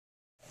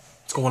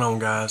What's going on,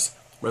 guys?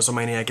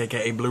 WrestleManiac,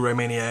 aka Blu-ray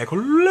Maniac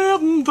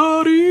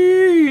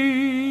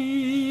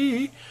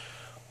 1130.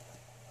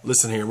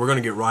 Listen here, we're going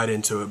to get right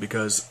into it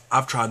because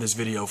I've tried this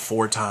video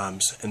 4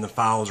 times and the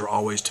files are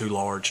always too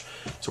large.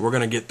 So we're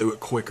going to get through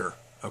it quicker.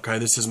 Okay,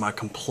 this is my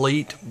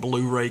complete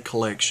Blu-ray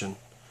collection.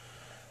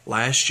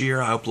 Last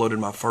year I uploaded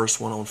my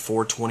first one on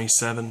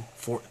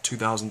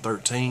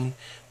 4/27/2013.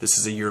 This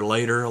is a year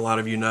later. A lot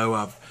of you know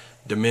I've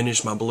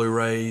diminished my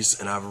Blu-rays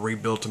and I've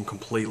rebuilt them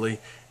completely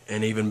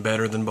and even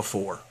better than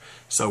before.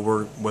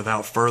 So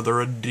without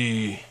further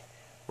ado,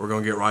 we're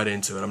going to get right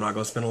into it. I'm not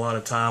going to spend a lot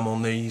of time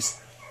on these.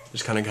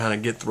 Just kind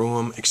of get through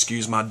them.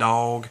 Excuse my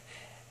dog.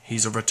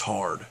 He's a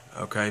retard,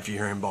 okay, if you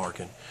hear him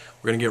barking.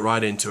 We're going to get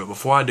right into it.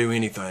 Before I do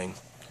anything,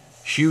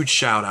 huge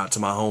shout out to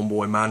my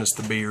homeboy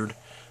Minusthebeard,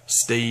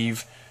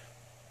 Steve.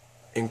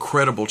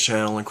 Incredible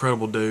channel,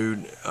 incredible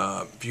dude.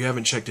 If you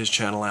haven't checked his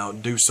channel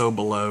out, do so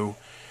below.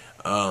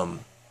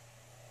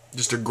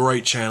 Just a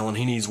great channel, and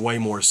he needs way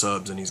more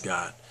subs than he's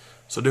got.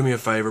 So do me a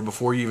favor,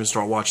 before you even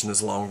start watching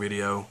this long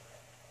video,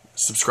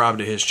 subscribe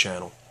to his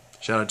channel.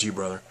 Shout out to you,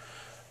 brother.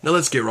 Now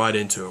let's get right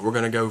into it. We're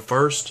going to go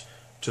first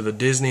to the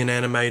Disney and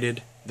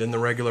animated, then the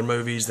regular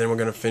movies, then we're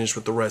going to finish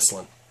with the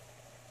wrestling.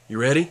 You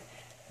ready?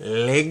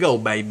 Let go,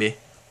 baby.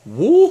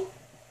 Woo!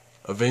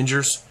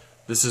 Avengers.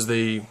 This is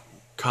the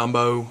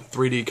combo,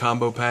 3D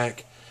combo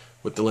pack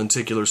with the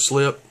lenticular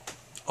slip.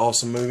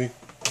 Awesome movie.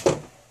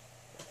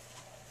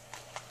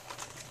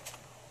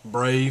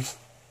 Brave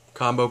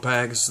combo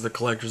pack. This is the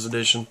collector's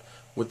edition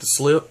with the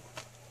slip.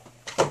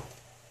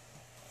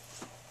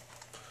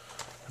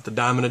 The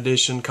Diamond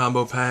Edition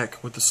combo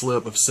pack with the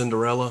slip of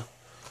Cinderella.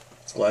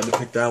 Glad to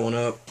pick that one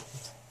up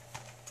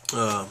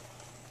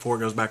before it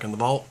goes back in the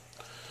vault.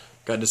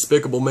 Got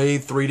Despicable Me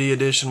 3D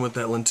edition with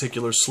that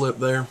lenticular slip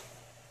there.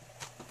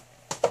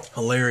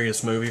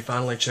 Hilarious movie.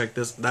 Finally checked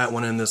that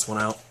one and this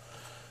one out.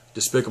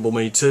 Despicable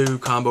Me 2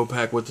 combo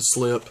pack with the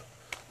slip.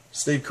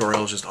 Steve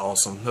Carell's just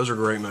awesome. Those are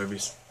great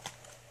movies.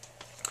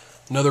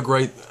 Another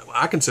great,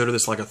 I consider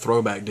this like a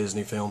throwback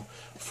Disney film.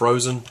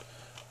 Frozen,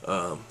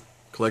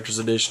 collector's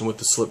edition with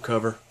the slip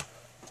cover.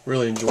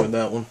 Really enjoyed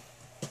that one.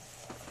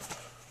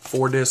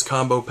 4-disc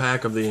combo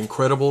pack of The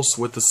Incredibles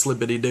with the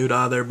slippity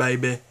doodah there,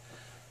 baby.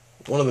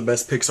 One of the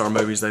best Pixar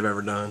movies they've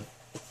ever done.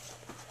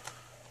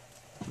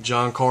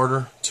 John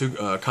Carter,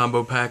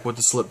 combo pack with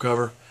the slip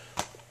cover.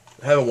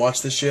 I haven't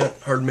watched this yet.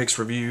 Heard mixed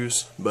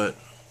reviews, but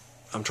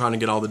I'm trying to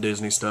get all the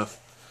Disney stuff.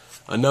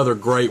 Another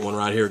great one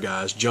right here,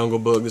 guys. Jungle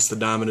Book. This is the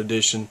Diamond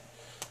Edition.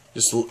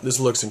 This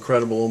looks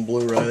incredible on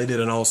Blu-ray. They did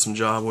an awesome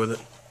job with it.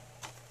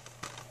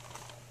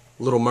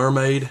 Little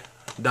Mermaid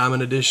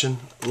Diamond Edition.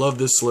 Love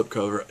this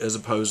slipcover as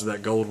opposed to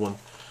that gold one.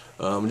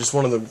 Just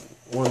one of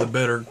the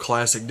better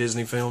classic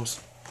Disney films.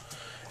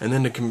 And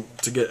then to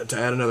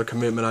add another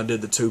commitment, I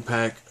did the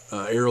 2-pack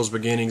Ariel's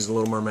Beginnings and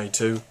Little Mermaid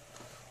 2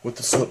 with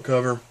the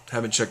slipcover.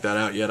 Haven't checked that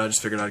out yet. I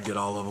just figured I'd get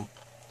all of them.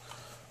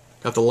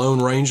 Got the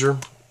Lone Ranger.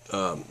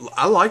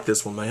 I like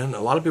this one, man.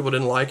 A lot of people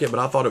didn't like it, but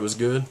I thought it was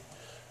good.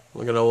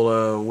 Look at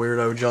old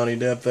weirdo Johnny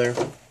Depp there.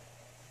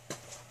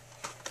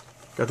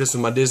 Got this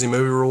with my Disney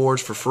Movie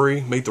Rewards for free.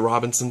 Meet the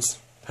Robinsons.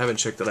 Haven't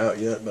checked it out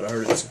yet, but I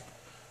heard it's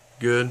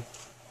good.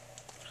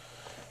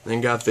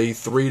 Then got the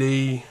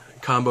 3D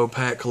combo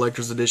pack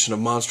collector's edition of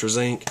Monsters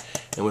Inc.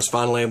 and was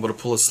finally able to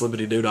pull a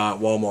slippity doodah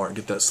at Walmart and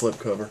get that slip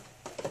cover.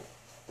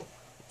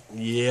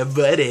 Yeah,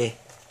 buddy.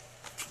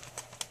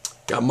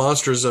 Got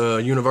Monsters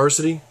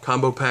University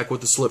combo pack with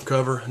the slip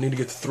cover. I need to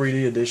get the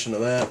 3D edition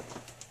of that.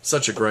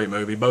 Such a great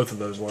movie. Both of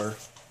those were.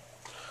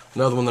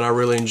 Another one that I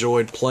really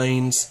enjoyed,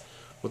 Planes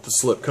with the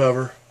slip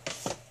cover.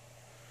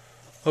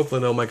 Hopefully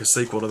they'll make a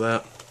sequel to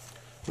that.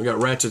 We got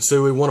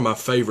Ratatouille, one of my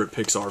favorite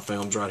Pixar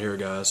films right here,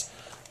 guys.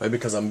 Maybe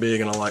because I'm big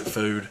and I like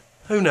food.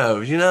 Who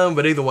knows, you know?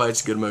 But either way,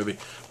 it's a good movie.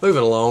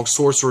 Moving along,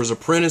 Sorcerer's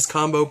Apprentice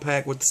combo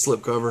pack with the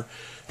slip cover.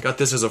 Got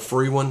this as a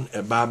free one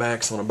at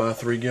buybacks on a buy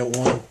 3 get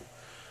 1.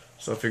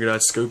 So I figured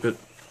I'd scoop it.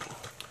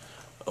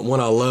 One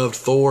I loved,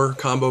 Thor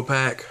combo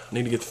pack. I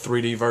need to get the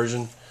 3D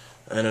version,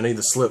 and I need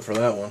the slip for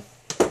that one.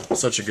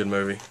 Such a good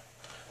movie.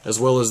 As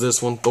well as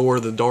this one, Thor: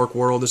 The Dark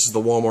World. This is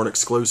the Walmart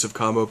exclusive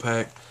combo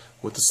pack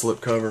with the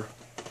slip cover.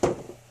 I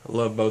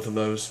love both of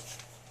those.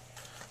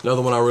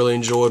 Another one I really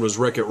enjoyed was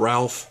Wreck-It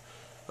Ralph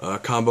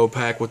combo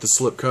pack with the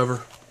slip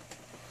cover.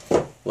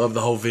 Love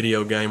the whole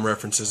video game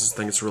references. I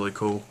think it's really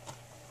cool.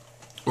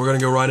 We're going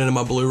to go right into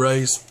my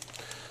Blu-rays.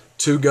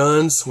 Two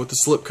Guns with the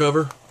slip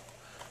cover.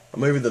 A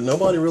movie that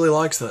nobody really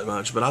likes that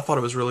much, but I thought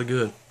it was really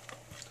good.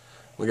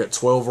 We got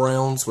 12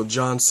 Rounds with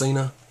John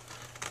Cena.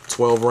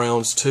 12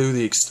 Rounds 2,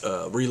 the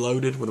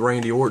Reloaded with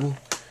Randy Orton.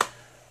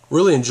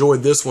 Really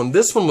enjoyed this one.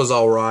 This one was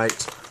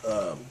alright.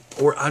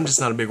 I'm just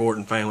not a big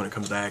Orton fan when it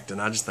comes to acting.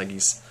 I just think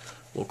he's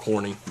a little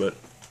corny. But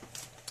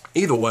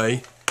either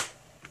way,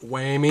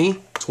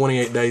 whammy.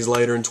 28 Days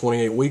Later and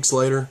 28 Weeks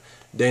Later.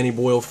 Danny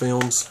Boyle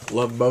films.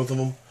 Loved both of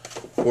them.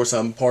 Of course,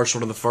 I'm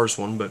partial to the first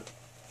one, but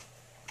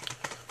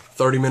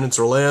 30 minutes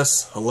or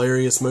less.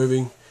 Hilarious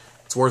movie.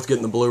 It's worth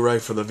getting the Blu-ray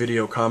for the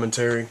video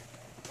commentary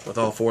with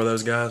all 4 of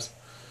those guys.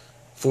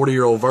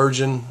 40-Year-Old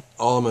Virgin.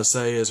 All I'm going to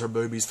say is her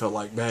boobies felt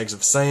like bags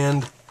of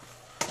sand.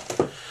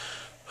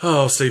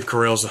 Oh, Steve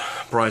Carell's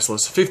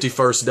priceless. 50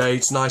 First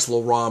Dates, nice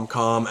little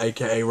rom-com,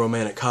 aka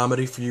romantic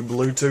comedy for you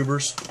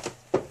BLU-tubers.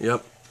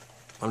 Yep,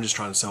 I'm just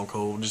trying to sound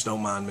cool, just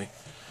don't mind me.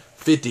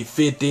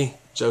 50-50,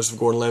 Joseph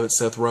Gordon-Levitt,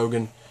 Seth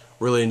Rogen.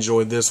 Really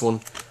enjoyed this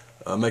one.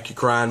 Make you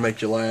cry and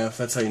make you laugh.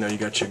 That's how you know you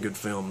got you a good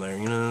film there.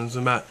 You know, it's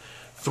about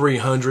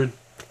 300.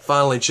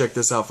 Finally checked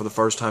this out for the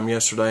first time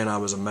yesterday, and I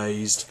was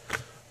amazed.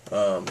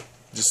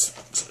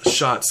 Just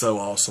shot so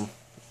awesome.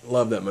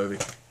 Love that movie.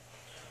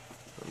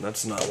 And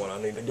that's not what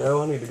I need to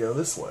go. I need to go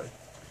this way.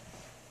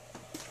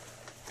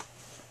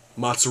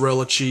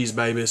 Mozzarella cheese,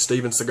 baby.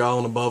 Steven Seagal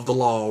and Above the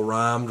Law.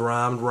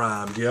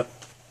 Rhymed. Yep.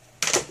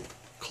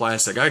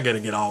 Classic. I gotta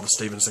get all the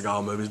Steven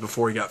Seagal movies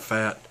before he got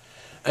fat.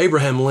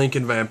 Abraham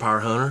Lincoln,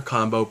 Vampire Hunter.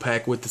 Combo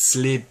pack with the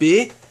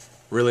Slippy.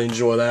 Really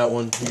enjoy that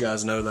one. You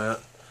guys know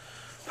that.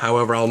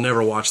 However, I'll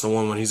never watch the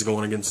one when he's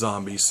going against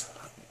zombies.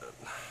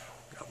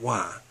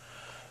 Why?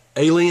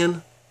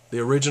 Alien, the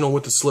original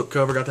with the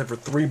slipcover. Got that for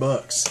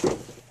 $3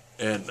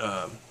 at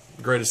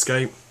Great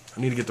Escape.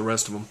 I need to get the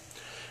rest of them.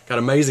 Got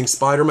Amazing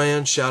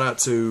Spider-Man. Shout out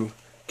to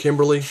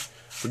Kimberly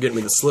for getting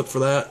me the slip for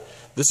that.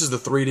 This is the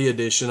 3D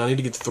edition. I need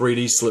to get the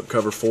 3D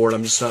slipcover for it.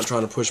 I'm just not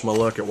trying to push my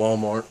luck at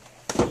Walmart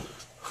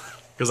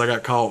because I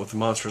got caught with the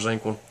Monsters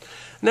Inc. one.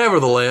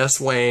 Nevertheless,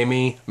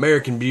 whammy.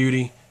 American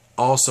Beauty.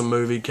 Awesome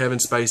movie. Kevin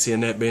Spacey,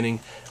 Annette Bening.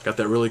 Got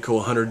that really cool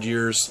 100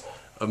 Years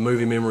of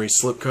Movie Memory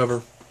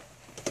slipcover.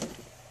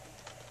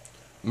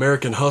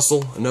 American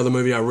Hustle. Another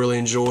movie I really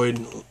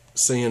enjoyed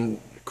seeing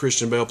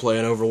Christian Bale play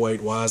an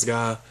overweight wise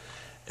guy.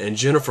 And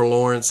Jennifer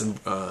Lawrence and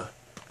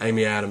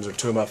Amy Adams are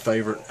two of my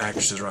favorite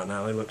actresses right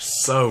now. They look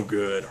so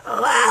good.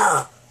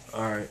 Wow.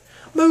 Alright.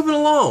 Moving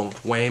along.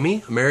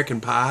 Whammy.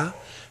 American Pie.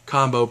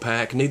 Combo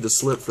pack. Need the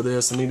slip for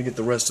this. I need to get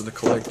the rest of the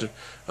collector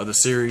of the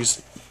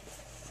series.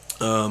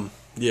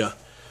 Yeah.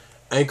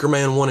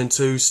 Anchorman 1 and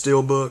 2.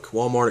 Steelbook.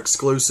 Walmart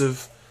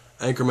exclusive.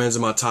 Anchorman's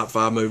in my top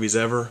 5 movies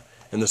ever.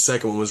 And the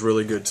second one was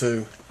really good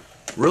too.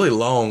 Really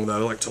long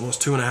though. Like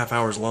almost 2.5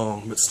 hours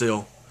long. But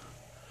still.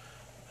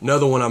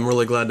 Another one I'm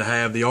really glad to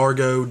have, the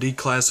Argo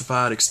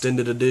Declassified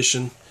Extended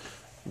Edition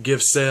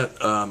gift set.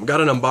 Got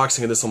an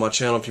unboxing of this on my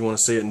channel if you want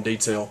to see it in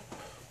detail.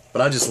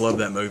 But I just love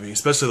that movie,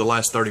 especially the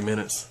last 30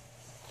 minutes.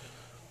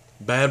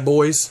 Bad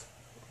Boys,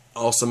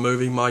 awesome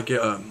movie. Mike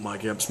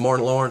Epps,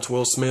 Martin Lawrence,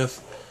 Will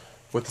Smith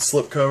with the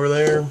slipcover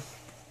there. And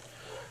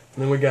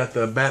then we got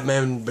the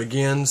Batman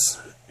Begins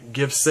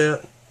gift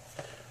set.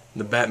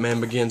 The Batman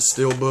Begins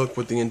steelbook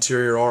with the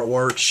interior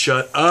artwork.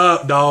 Shut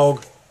up,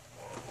 dog.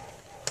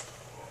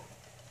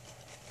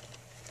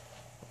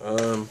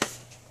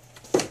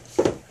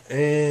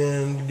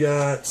 And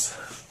got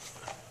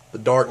the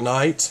Dark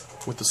Knight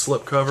with the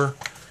slipcover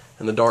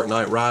and the Dark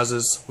Knight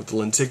Rises with the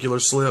lenticular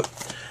slip.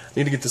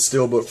 Need to get the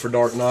steelbook for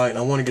Dark Knight, and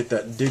I want to get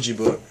that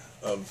digibook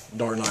of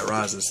Dark Knight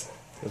Rises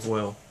as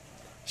well.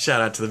 Shout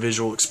out to the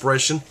visual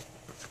expression.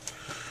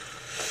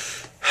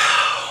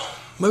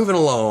 Moving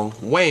along,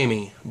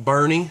 Whammy,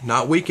 Bernie,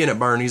 not Weekend at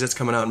Bernie's, that's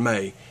coming out in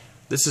May.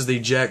 This is the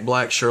Jack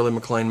Black, Shirley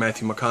MacLaine,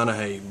 Matthew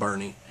McConaughey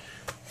Bernie.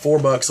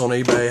 $4 on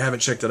eBay. I haven't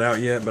checked it out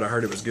yet, but I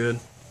heard it was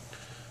good.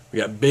 We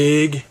got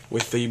Big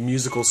with the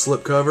musical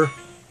slipcover.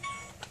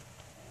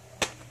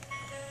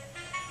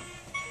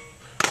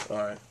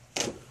 Alright.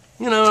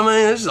 You know what I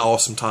mean? This is an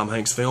awesome Tom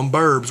Hanks film.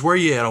 Burbs, where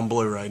you at on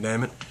Blu-ray,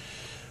 damn it?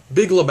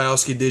 Big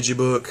Lebowski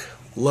digibook.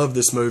 Love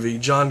this movie.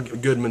 John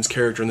Goodman's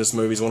character in this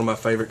movie is one of my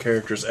favorite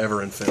characters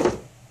ever in film.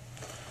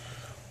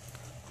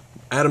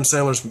 Adam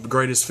Sandler's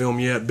greatest film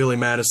yet, Billy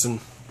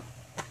Madison.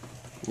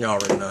 Y'all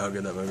already know how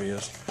good that movie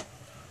is.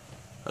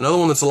 Another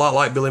one that's a lot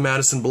like Billy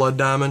Madison, Blood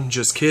Diamond.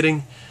 Just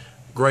kidding.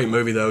 Great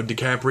movie though.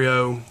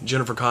 DiCaprio,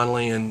 Jennifer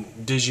Connelly,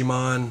 and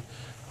Dijon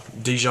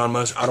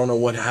Mustard. I don't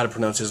know how to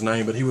pronounce his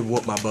name, but he would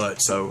whoop my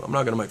butt, so I'm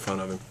not going to make fun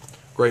of him.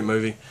 Great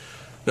movie.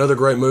 Another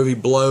great movie,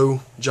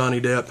 Blow, Johnny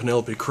Depp,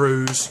 Penelope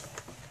Cruz,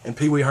 and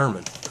Pee Wee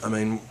Herman. I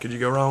mean, could you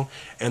go wrong?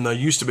 And the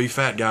used to be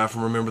fat guy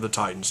from Remember the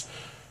Titans.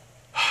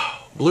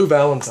 Blue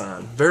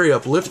Valentine. Very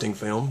uplifting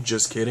film.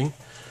 Just kidding.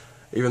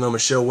 Even though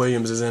Michelle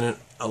Williams is in it,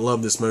 I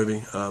love this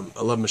movie.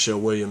 I love Michelle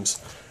Williams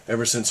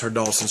ever since her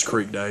Dawson's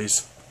Creek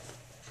days.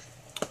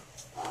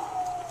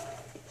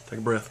 Take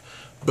a breath.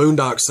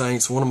 Boondock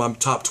Saints, one of my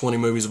top 20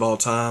 movies of all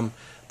time.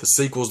 The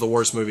sequel's the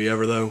worst movie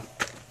ever, though.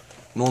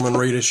 Norman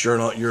Reedus,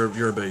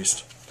 you're a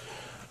beast.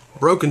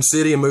 Broken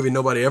City, a movie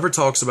nobody ever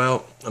talks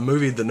about. A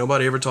movie that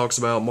nobody ever talks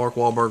about. Mark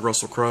Wahlberg,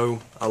 Russell Crowe.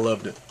 I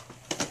loved it.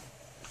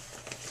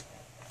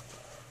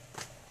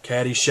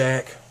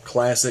 Caddyshack,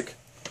 classic.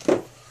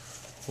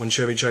 When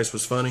Chevy Chase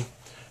was funny.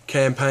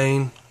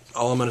 Campaign,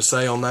 all I'm going to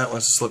say on that one,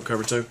 that's a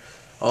slipcover too.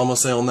 All I'm going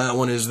to say on that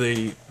one is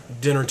the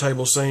dinner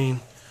table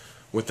scene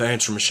with the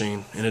answer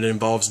machine, and it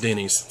involves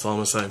Denny's. That's all I'm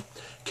going to say.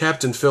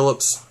 Captain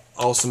Phillips,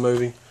 awesome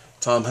movie.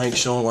 Tom Hanks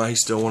showing why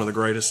he's still one of the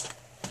greatest.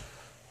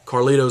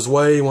 Carlito's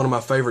Way, one of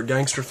my favorite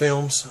gangster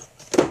films.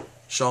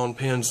 Sean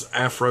Penn's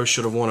afro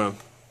should have won an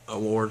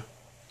award.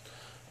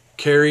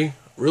 Carrie,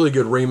 really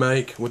good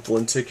remake with the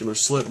lenticular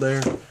slip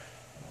there.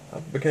 I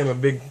became a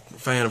big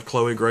fan of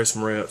Chloe Grace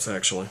Moretz,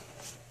 actually.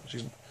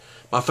 She's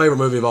my favorite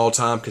movie of all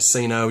time,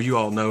 Casino. You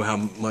all know how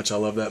much I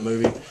love that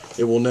movie.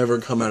 It will never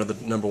come out of the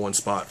 #1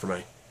 spot for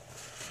me.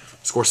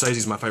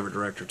 Scorsese's my favorite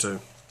director,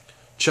 too.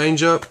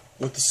 Change Up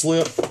with the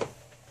Slip.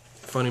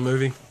 Funny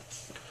movie.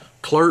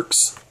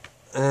 Clerks.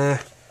 I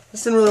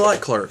just didn't really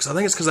like Clerks. I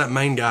think it's because that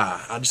main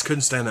guy. I just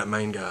couldn't stand that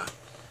main guy.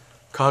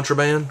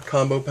 Contraband,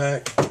 combo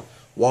pack.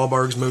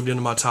 Wahlberg's moved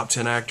into my top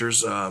 10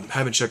 actors.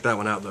 Haven't checked that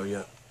one out, though,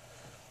 yet.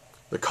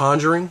 The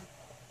Conjuring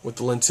with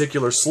the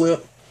lenticular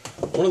slip.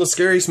 One of the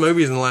scariest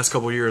movies in the last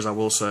couple of years, I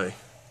will say.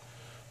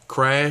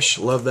 Crash,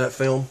 love that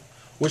film.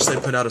 Wish they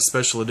put out a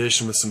special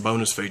edition with some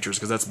bonus features,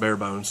 because that's bare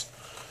bones.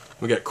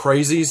 We got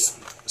Crazies,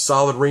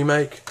 solid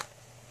remake.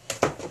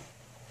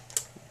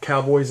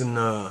 Cowboys and,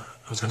 I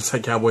was going to say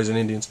Cowboys and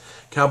Indians.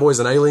 Cowboys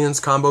and Aliens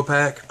combo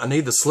pack. I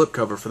need the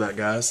slipcover for that,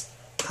 guys.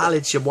 Holla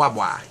at ya, blah,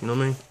 blah. You know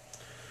what I mean?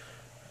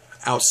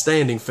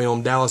 Outstanding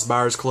film, Dallas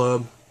Buyers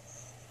Club.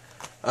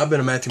 I've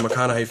been a Matthew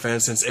McConaughey fan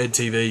since Ed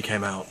TV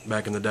came out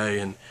back in the day,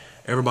 and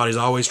everybody's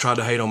always tried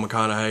to hate on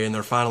McConaughey, and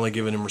they're finally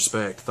giving him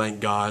respect. Thank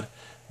God.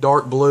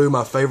 Dark Blue,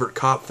 my favorite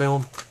cop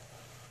film.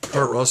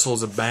 Kurt Russell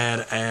is a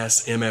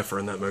badass MFer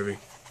in that movie.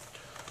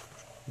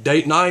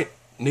 Date Night,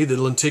 need the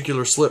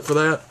lenticular slip for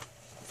that.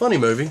 Funny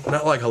movie,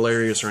 not like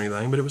hilarious or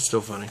anything, but it was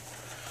still funny.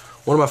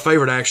 One of my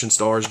favorite action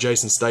stars,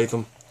 Jason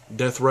Statham.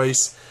 Death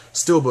Race,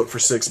 still booked for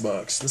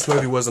 $6. This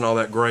movie wasn't all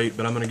that great,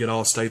 but I'm going to get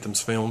all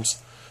Statham's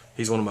films.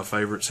 He's one of my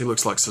favorites. He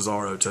looks like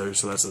Cesaro too,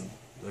 so that's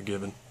a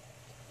given.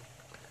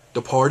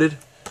 Departed,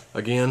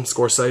 again,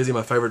 Scorsese,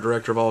 my favorite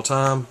director of all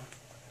time.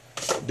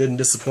 Didn't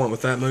disappoint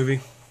with that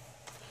movie.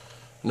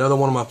 Another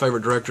one of my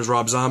favorite directors,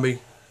 Rob Zombie,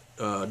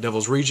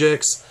 Devil's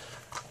Rejects.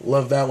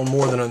 Love that one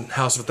more than A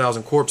House of a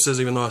Thousand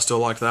Corpses, even though I still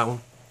like that one.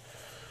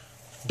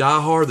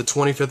 Die Hard, the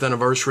 25th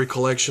Anniversary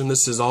Collection.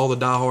 This is all the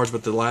Die Hards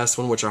but the last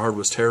one, which I heard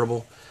was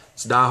terrible.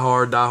 It's Die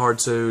Hard, Die Hard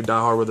 2, Die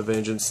Hard with a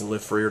Vengeance, and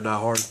Live Free or Die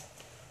Hard.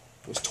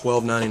 It was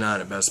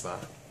 $12.99 at Best Buy.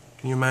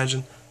 Can you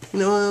imagine? You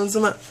know,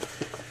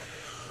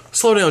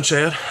 slow down,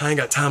 Chad. I ain't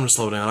got time to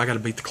slow down. I got to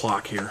beat the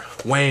clock here.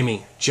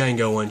 Whammy,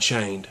 Django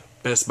Unchained.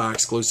 Best Buy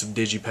exclusive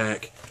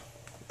digipack.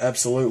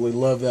 Absolutely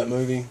love that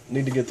movie.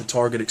 Need to get the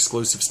Target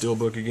exclusive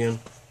steelbook again.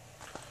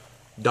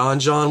 Don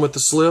John with the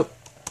Slip.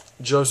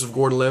 Joseph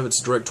Gordon-Levitt's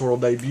directorial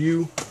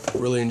debut.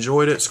 Really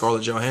enjoyed it.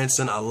 Scarlett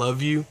Johansson, I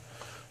Love You.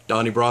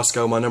 Donnie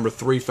Brasco, my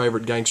 #3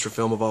 favorite gangster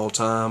film of all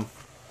time.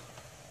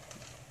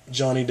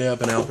 Johnny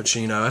Depp and Al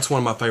Pacino. That's one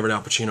of my favorite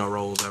Al Pacino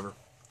roles ever.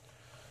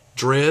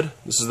 Dread.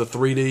 This is the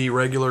 3D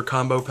regular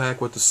combo pack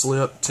with the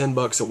slip.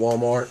 $10 at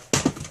Walmart.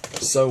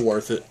 So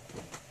worth it.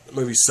 The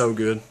movie's so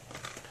good.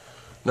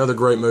 Another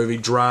great movie.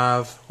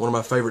 Drive. One of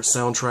my favorite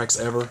soundtracks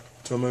ever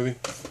to a movie.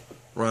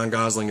 Ryan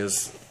Gosling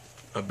is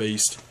a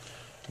beast.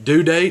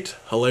 Due Date,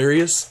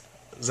 hilarious.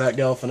 Zach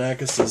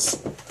Galifianakis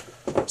is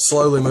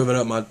slowly moving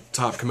up my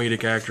top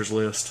comedic actors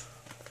list.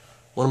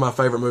 One of my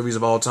favorite movies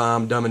of all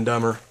time, Dumb and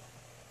Dumber.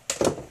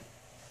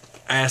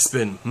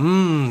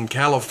 Aspen,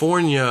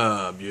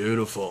 California,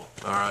 beautiful.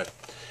 All right,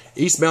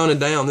 Eastbound and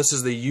Down. This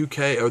is the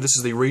UK, or this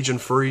is the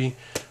region-free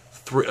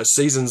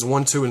seasons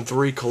 1, 2, and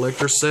 3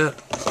 collector set.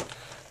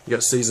 You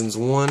got season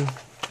 1,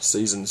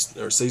 season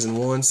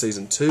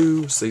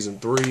 2, season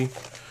 3.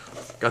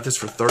 Got this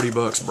for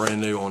 $30 brand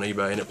new on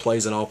eBay, and it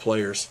plays in all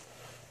players.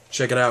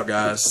 Check it out,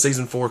 guys.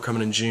 Season 4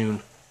 coming in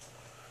June.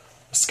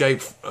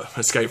 Escape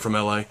from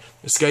LA.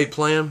 Escape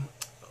Plan.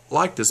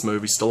 Like this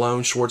movie.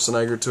 Stallone,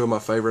 Schwarzenegger, two of my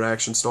favorite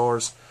action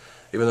stars.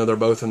 Even though they're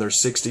both in their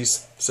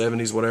 60s,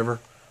 70s,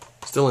 whatever.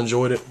 Still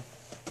enjoyed it.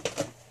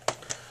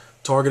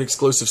 Target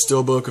exclusive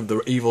steelbook of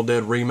the Evil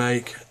Dead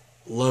remake.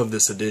 Love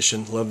this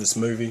edition. Love this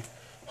movie.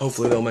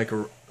 Hopefully they'll make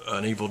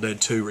an Evil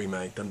Dead 2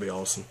 remake. That'd be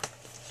awesome.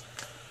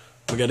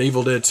 We got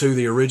Evil Dead 2,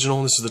 the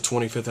original. This is the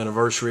 25th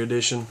anniversary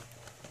edition.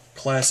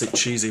 Classic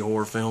cheesy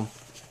horror film.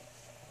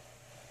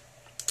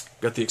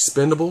 Got the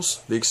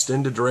Expendables, the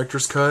extended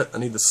director's cut. I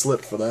need the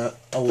slip for that.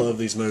 I love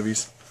these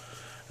movies.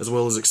 As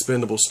well as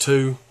Expendables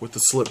 2 with the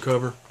slip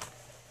cover.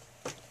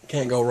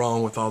 Can't go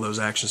wrong with all those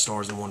action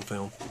stars in one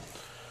film.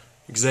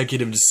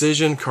 Executive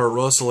Decision, Kurt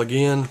Russell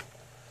again.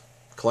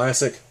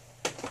 Classic.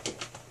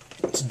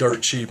 It's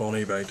dirt cheap on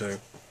eBay too.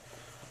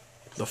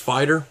 The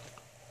Fighter.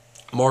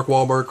 Mark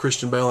Wahlberg,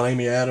 Christian Bale, and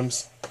Amy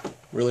Adams.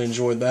 Really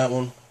enjoyed that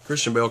one.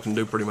 Christian Bale can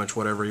do pretty much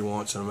whatever he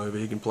wants in a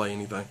movie. He can play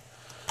anything.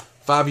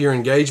 5-Year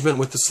Engagement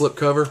with the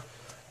slipcover.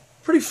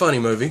 Pretty funny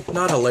movie.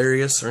 Not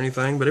hilarious or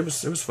anything, but it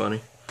was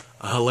funny.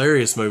 A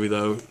hilarious movie,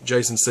 though.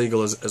 Jason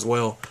Segel as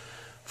well.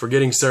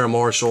 Forgetting Sarah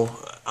Marshall.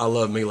 I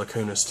love Mila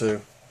Kunis,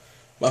 too.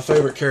 My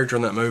favorite character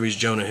in that movie is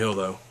Jonah Hill,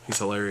 though. He's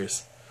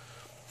hilarious.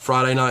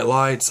 Friday Night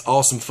Lights.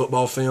 Awesome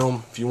football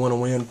film. If you want to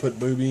win, put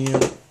Booby in.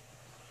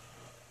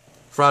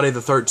 Friday the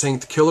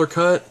 13th Killer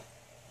Cut.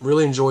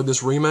 Really enjoyed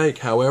this remake.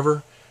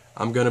 However,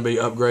 I'm going to be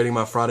upgrading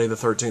my Friday the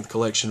 13th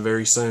collection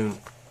very soon.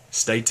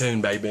 Stay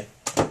tuned, baby.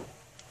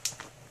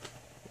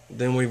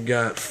 Then we've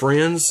got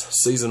Friends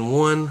Season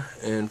 1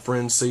 and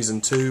Friends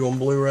Season 2 on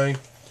Blu-ray.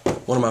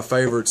 One of my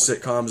favorite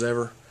sitcoms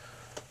ever.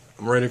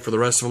 I'm ready for the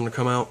rest of them to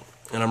come out.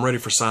 and I'm ready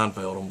for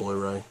Seinfeld on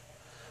Blu-ray.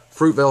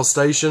 Fruitvale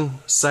Station,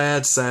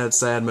 sad, sad,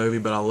 sad movie,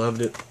 but I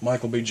loved it.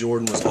 Michael B.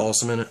 Jordan was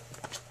awesome in it.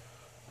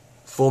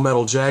 Full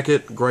Metal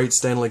Jacket, great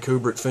Stanley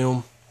Kubrick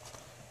film.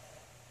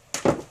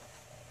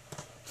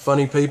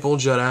 Funny People,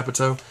 Judd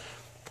Apatow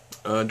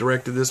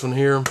directed this one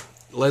here.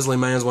 Leslie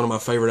Mann's one of my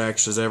favorite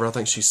actresses ever. I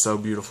think she's so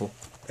beautiful,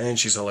 and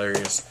she's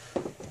hilarious.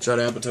 Judd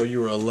Apatow,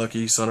 you were a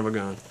lucky son of a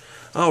gun.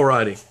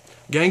 Alrighty.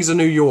 Gangs of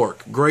New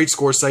York, great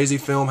Scorsese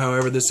film.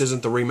 However, this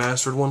isn't the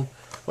remastered one.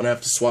 I'm going to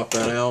have to swap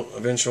that out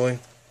eventually.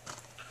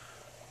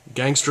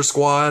 Gangster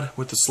Squad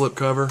with the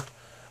slipcover.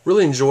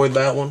 Really enjoyed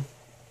that one.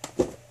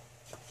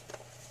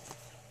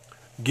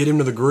 Get Him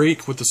to the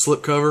Greek with the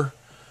slipcover.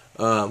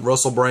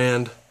 Russell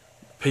Brand,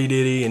 P.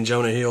 Diddy, and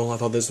Jonah Hill. I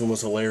thought this one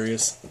was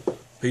hilarious.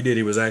 P.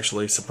 Diddy was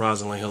actually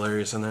surprisingly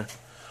hilarious in there.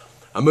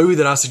 A movie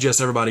that I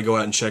suggest everybody go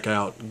out and check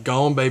out.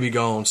 Gone Baby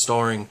Gone,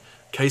 starring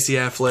Casey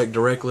Affleck,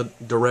 directed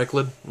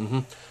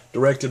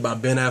by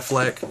Ben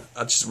Affleck.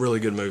 That's a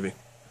really good movie.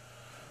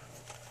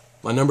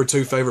 My number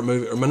 3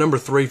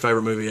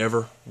 favorite movie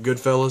ever,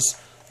 Goodfellas.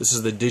 This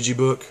is the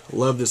Digibook.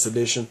 Love this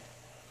edition.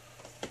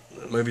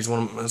 That movie's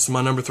it's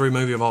my number 3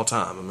 movie of all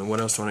time. I mean,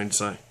 what else do I need to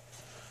say?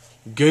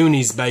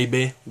 Goonies,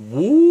 baby.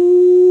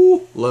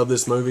 Woo! Love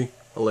this movie.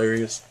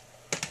 Hilarious.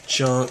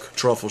 Chunk,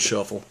 Truffle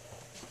Shuffle.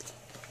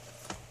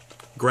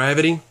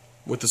 Gravity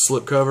with the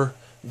slipcover.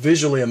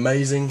 Visually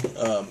amazing.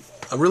 I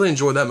really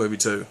enjoyed that movie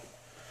too.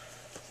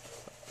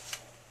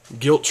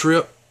 Guilt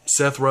Trip.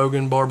 Seth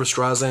Rogen, Barbra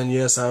Streisand.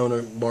 Yes, I own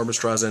a Barbra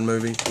Streisand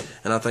movie,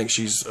 and I think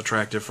she's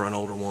attractive for an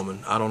older woman.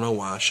 I don't know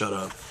why. Shut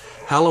up.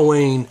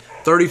 Halloween,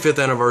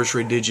 35th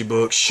anniversary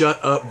Digibook. Shut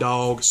up,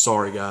 dog.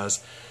 Sorry,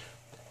 guys.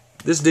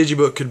 This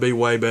Digibook could be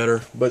way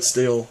better, but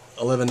still,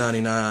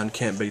 $11.99.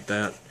 Can't beat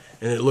that.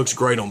 And it looks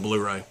great on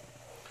Blu-ray.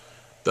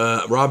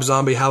 The Rob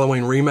Zombie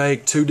Halloween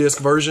remake, 2-disc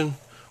version,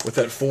 with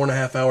that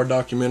 4.5-hour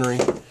documentary,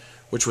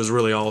 which was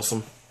really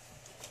awesome.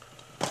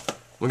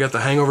 We got the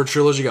Hangover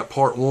trilogy. Got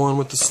part 1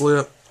 with the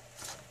slip.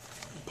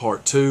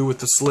 Part 2 with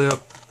the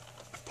slip,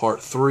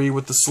 Part 3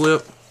 with the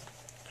slip.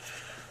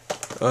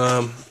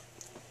 2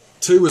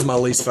 was my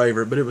least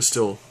favorite, but it was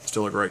still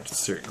a great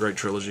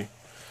trilogy.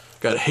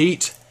 Got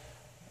Heat,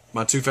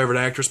 my 2 favorite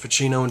actors,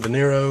 Pacino and De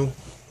Niro.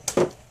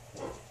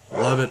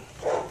 Love it.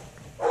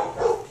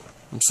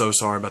 I'm so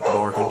sorry about the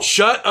barking.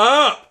 Shut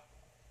up!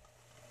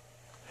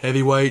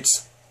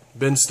 Heavyweights,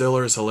 Ben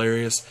Stiller is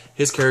hilarious.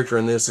 His character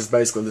in this is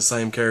basically the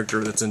same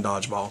character that's in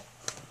Dodgeball.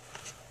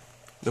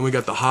 Then we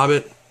got The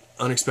Hobbit,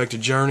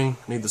 Unexpected Journey.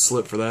 Need the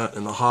slip for that.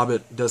 And The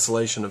Hobbit,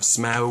 Desolation of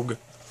Smaug.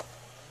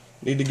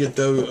 Need to get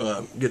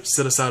those,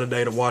 set aside a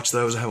day to watch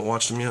those. I haven't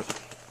watched them yet.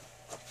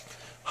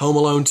 Home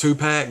Alone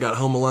 2-pack. Got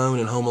Home Alone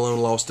and Home Alone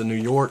Lost in New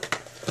York.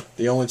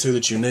 The only 2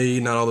 that you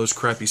need. Not all those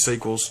crappy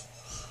sequels.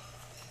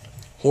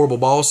 Horrible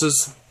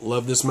Bosses.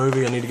 Love this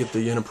movie. I need to get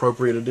the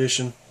inappropriate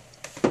edition.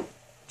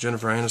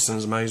 Jennifer Aniston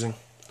is amazing.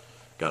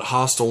 Got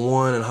Hostel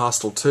 1 and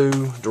Hostel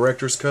 2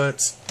 director's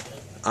cuts.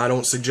 I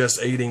don't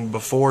suggest eating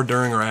before,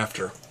 during, or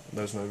after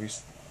those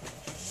movies.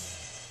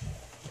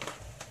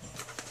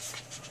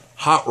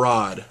 Hot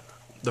Rod.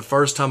 The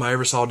first time I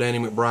ever saw Danny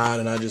McBride,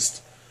 and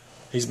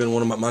he's been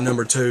one of my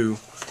number 2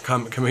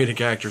 comedic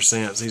actors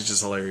since. He's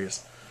just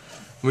hilarious.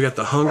 We got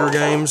the Hunger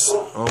Games.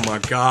 Oh my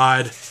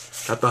God.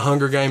 Got the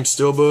Hunger Games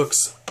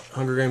steelbooks.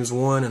 Hunger Games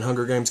 1 and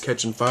Hunger Games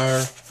Catching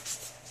Fire.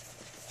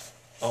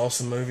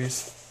 Awesome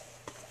movies.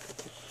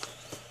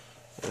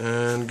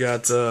 And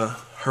got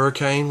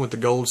Hurricane with the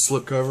gold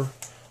slipcover.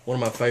 One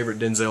of my favorite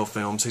Denzel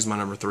films. He's my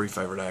number 3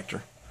 favorite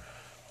actor.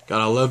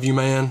 Got I Love You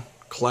Man.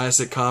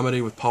 Classic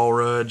comedy with Paul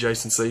Rudd,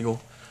 Jason Segel.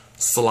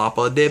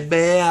 Slappa de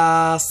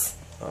bass.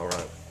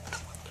 Alright.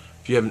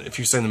 If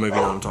you've seen the movie,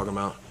 you know what I'm talking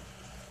about.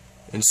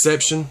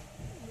 Inception.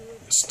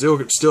 Still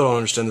don't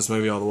understand this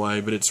movie all the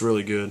way, but it's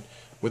really good.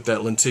 With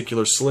that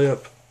lenticular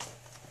slip.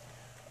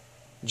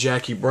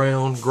 Jackie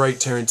Brown, great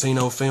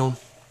Tarantino film.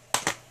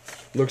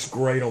 Looks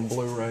great on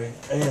Blu-ray.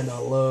 And I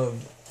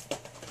love,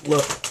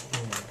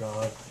 oh my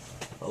God,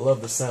 I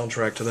love the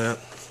soundtrack to that.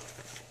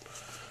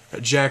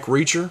 Got Jack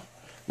Reacher.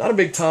 Not a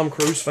big Tom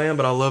Cruise fan,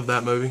 but I love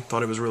that movie.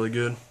 Thought it was really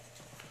good.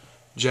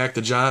 Jack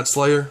the Giant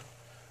Slayer.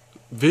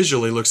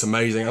 Visually looks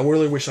amazing. I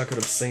really wish I could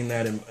have seen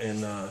that in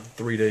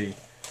 3D.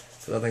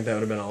 Because I think that would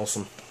have been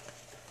awesome.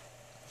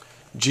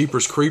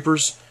 Jeepers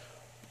Creepers.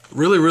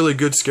 Really, really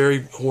good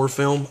scary horror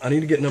film. I need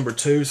to get number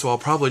 2, so I'll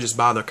probably just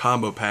buy the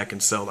combo pack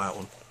and sell that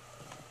one.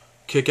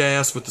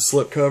 Kick-Ass with the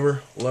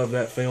slipcover. Love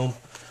that film.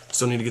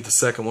 Still need to get the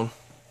second one.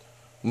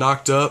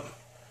 Knocked Up.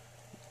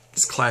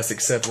 It's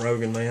classic Seth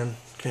Rogen, man.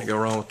 Can't go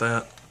wrong with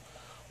that.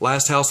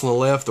 Last House on the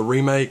Left, the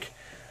remake.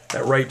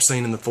 That rape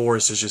scene in the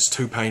forest is just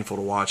too painful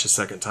to watch a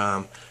second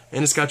time.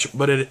 And it's got,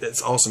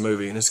 it's an awesome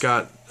movie, and it's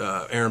got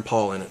Aaron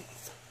Paul in it.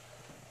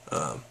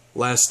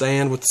 Last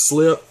Stand with the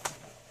slip.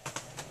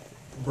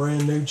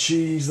 Brand new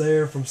cheese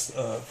there from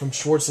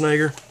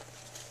Schwarzenegger.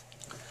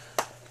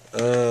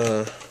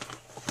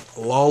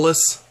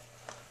 Lawless.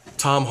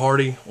 Tom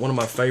Hardy, one of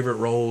my favorite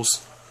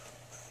roles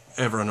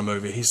ever in a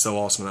movie. He's so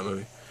awesome in that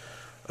movie.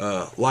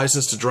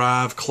 License to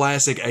Drive,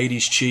 classic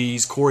 80s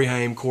cheese, Corey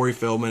Haim, Corey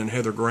Feldman, and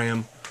Heather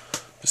Graham.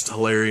 Just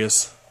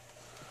hilarious.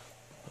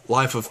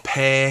 Life of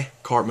Pi,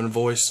 Cartman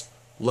voice.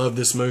 Love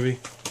this movie.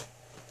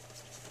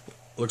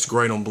 Looks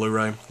great on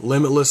Blu-ray.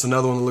 Limitless,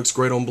 another one that looks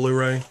great on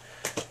Blu-ray.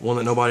 One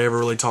that nobody ever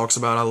really talks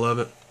about. I love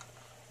it.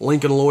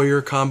 Lincoln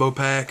Lawyer combo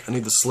pack. I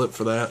need the slip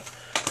for that.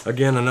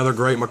 Again, another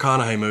great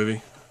McConaughey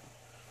movie.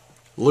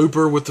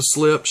 Looper with the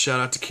slip. Shout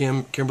out to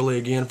Kimberly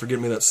again for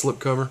getting me that slip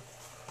cover.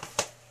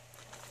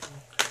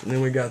 And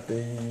then we got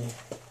the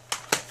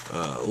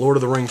Lord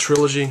of the Ring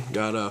trilogy.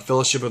 Got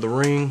Fellowship of the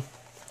Ring.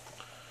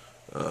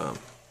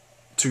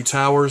 Two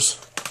Towers.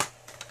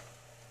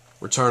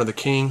 Return of the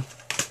King.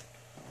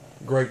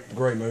 Great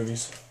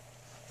movies.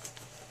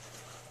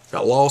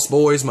 Got Lost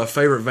Boys, my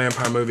favorite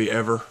vampire movie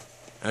ever.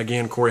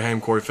 Again, Corey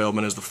Haim, Corey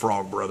Feldman as the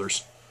Frog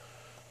Brothers.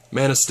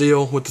 Man of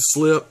Steel with the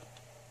slip.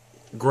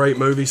 Great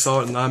movie,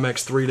 saw it in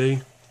IMAX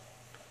 3D.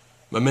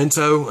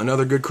 Memento,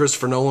 another good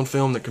Christopher Nolan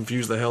film that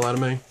confused the hell out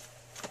of me.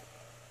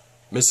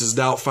 Mrs.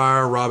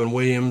 Doubtfire, Robin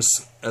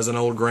Williams as an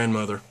old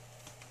grandmother.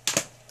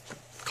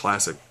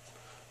 Classic.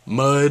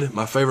 Mud,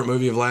 my favorite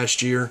movie of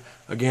last year.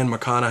 Again,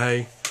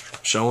 McConaughey,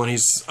 showing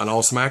he's an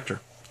awesome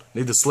actor.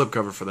 Need the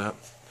slipcover for that.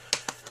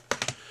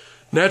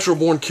 Natural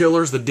Born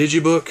Killers, the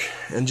digibook,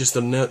 and just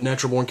the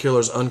Natural Born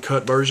Killers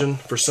uncut version.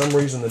 For some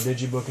reason, the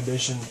digibook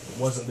edition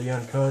wasn't the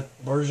uncut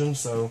version,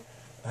 so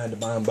I had to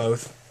buy them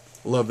both.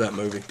 Love that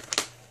movie.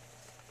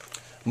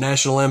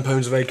 National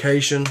Lampoon's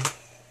Vacation,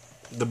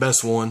 the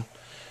best one.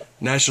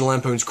 National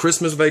Lampoon's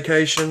Christmas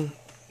Vacation,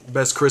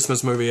 best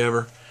Christmas movie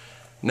ever.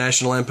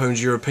 National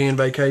Lampoon's European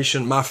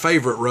Vacation. My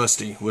favorite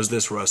Rusty was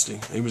this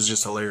Rusty. He was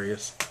just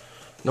hilarious.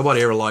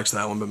 Nobody ever likes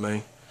that one but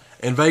me.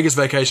 And Vegas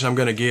Vacation I'm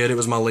going to get. It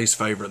was my least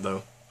favorite,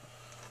 though.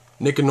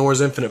 Nick and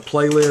Nora's Infinite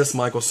Playlist.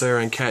 Michael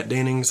Cera and Kat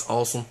Dennings.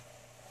 Awesome.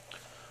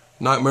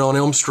 Nightmare on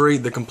Elm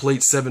Street. The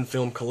complete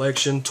 7-film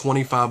collection.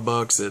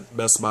 $25 at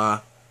Best Buy.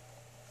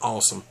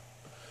 Awesome.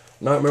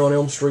 Nightmare on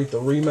Elm Street,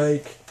 the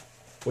remake.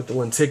 With the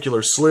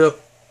lenticular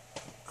slip.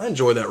 I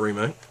enjoy that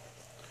remake.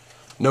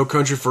 No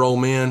Country for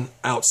Old Men.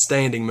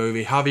 Outstanding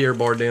movie. Javier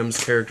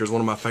Bardem's character is one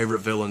of my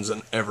favorite villains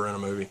ever in a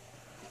movie.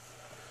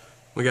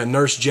 We got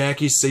Nurse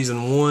Jackie,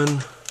 Season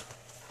 1.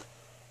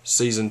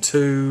 Season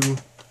 2,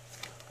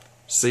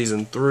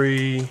 Season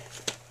 3,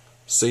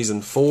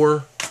 Season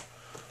 4.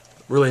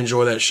 Really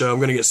enjoy that show. I'm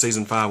going to get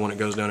Season 5 when it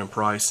goes down in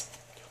price.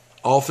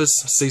 Office,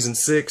 Season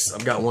 6.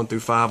 I've got 1 through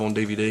 5 on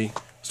DVD.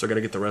 Still got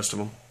to get the rest of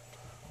them.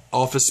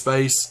 Office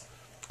Space,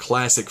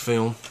 classic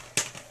film.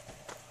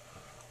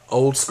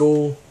 Old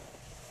School,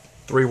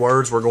 3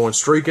 words, we're going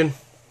streaking.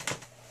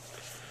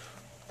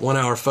 1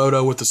 hour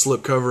photo with the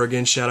slipcover.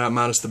 Again, shout out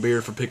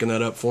Minusthebeard for picking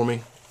that up for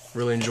me.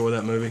 Really enjoy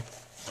that movie.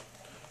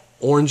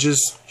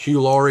 Oranges, Hugh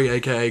Laurie,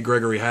 aka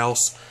Gregory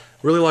House.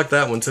 Really like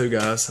that one too,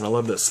 guys, and I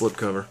love that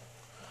slipcover.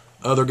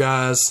 Other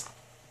guys,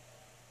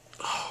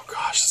 oh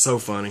gosh, so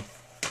funny.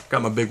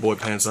 Got my big boy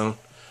pants on.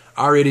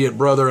 Our Idiot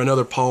Brother,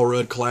 another Paul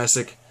Rudd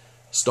classic,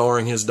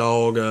 starring his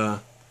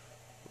dog,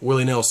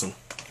 Willie Nelson.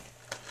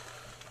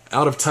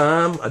 Out of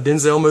Time, a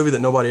Denzel movie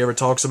that nobody ever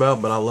talks about,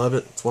 but I love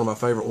it. It's one of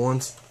my favorite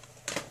ones.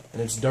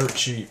 And it's dirt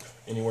cheap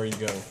anywhere you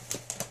go.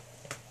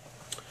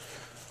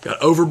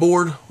 Got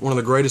Overboard, one of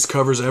the greatest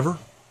covers ever.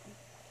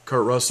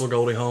 Kurt Russell,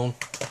 Goldie Hawn.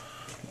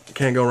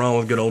 Can't go wrong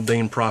with good old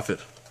Dean Prophet.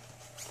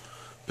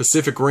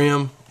 Pacific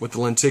Rim with the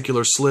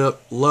lenticular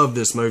slip. Love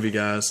this movie,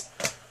 guys.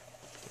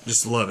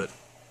 Just love it.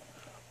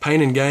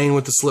 Pain and Gain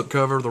with the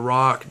slipcover. The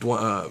Rock,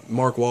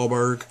 Mark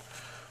Wahlberg.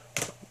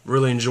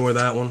 Really enjoy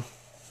that one.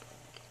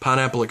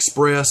 Pineapple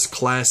Express,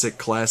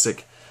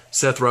 classic.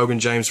 Seth Rogen,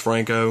 James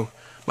Franco.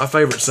 My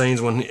favorite scenes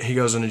when he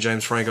goes into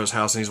James Franco's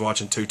house and he's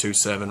watching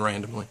 227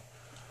 randomly.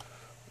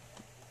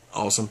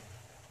 Awesome.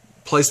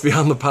 Place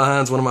Beyond the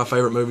Pines, one of my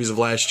favorite movies of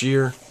last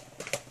year.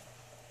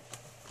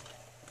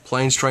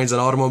 Planes, Trains,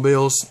 and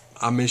Automobiles.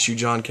 I miss you,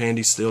 John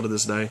Candy, still to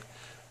this day.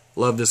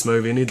 Love this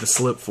movie. I need the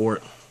slip for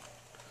it.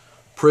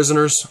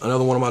 Prisoners,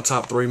 another one of my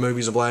top 3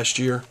 movies of last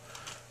year.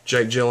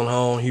 Jake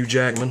Gyllenhaal, Hugh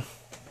Jackman.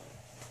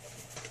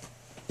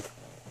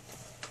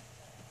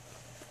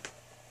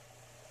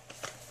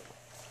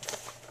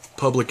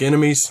 Public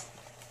Enemies.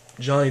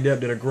 Johnny Depp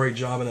did a great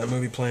job in that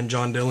movie playing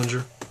John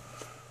Dillinger.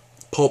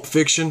 Pulp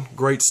Fiction,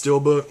 great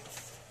steelbook.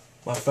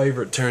 My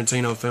favorite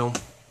Tarantino film.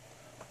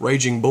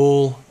 Raging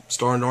Bull,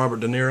 starring Robert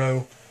De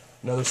Niro.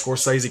 Another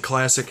Scorsese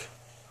classic.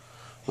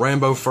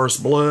 Rambo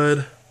First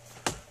Blood.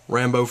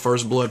 Rambo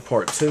First Blood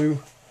Part 2.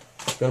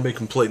 Gonna be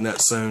completing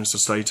that soon, so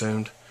stay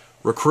tuned.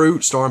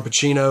 Recruit, starring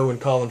Pacino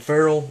and Colin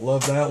Farrell.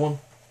 Love that one.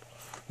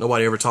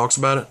 Nobody ever talks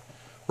about it.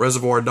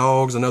 Reservoir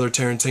Dogs, another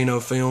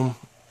Tarantino film.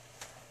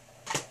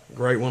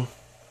 Great one.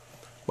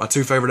 My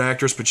 2 favorite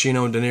actors,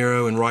 Pacino and De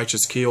Niro, in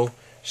Righteous Kill.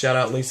 Shout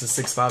out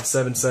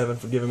Lisa6577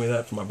 for giving me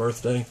that for my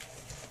birthday.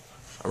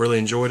 I really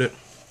enjoyed it.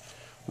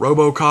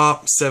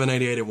 RoboCop,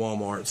 $7.88 at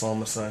Walmart. That's all I'm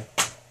going to say.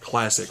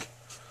 Classic.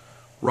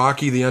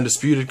 Rocky, the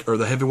Undisputed, or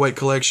the Heavyweight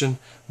Collection.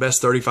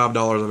 Best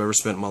 $35 I've ever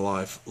spent in my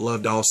life.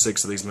 Loved all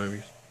 6 of these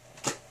movies.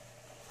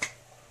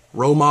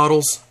 Role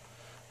Models.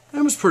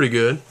 It was pretty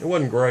good. It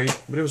wasn't great,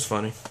 but it was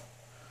funny.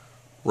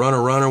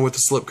 Runner Runner with the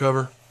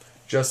slipcover.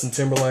 Justin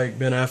Timberlake,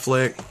 Ben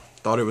Affleck.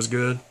 Thought it was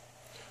good.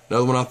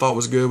 Another one I thought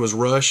was good was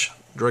Rush,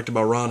 directed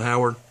by Ron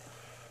Howard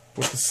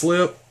with the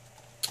slip.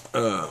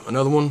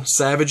 Another one,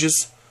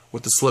 Savages,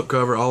 with the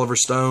slipcover. Oliver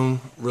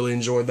Stone. Really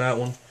enjoyed that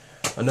one.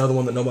 Another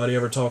one that nobody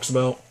ever talks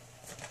about.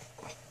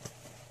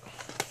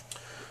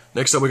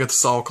 Next up, we got the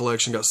Saw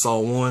collection. Got Saw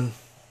 1,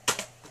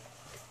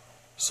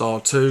 Saw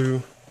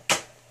 2,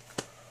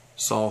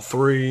 Saw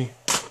 3,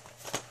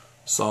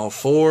 Saw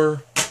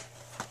 4,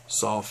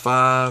 Saw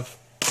 5,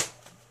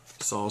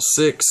 Saw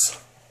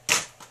 6,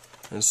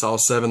 and Saw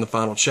 7, the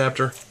final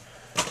chapter.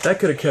 That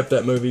could have kept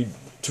that movie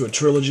to a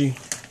trilogy,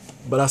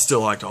 but I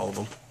still liked all of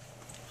them.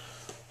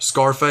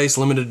 Scarface,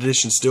 limited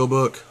edition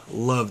steelbook.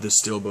 Love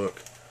this steelbook.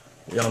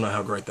 Y'all know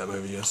how great that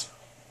movie is.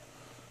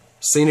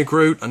 Scenic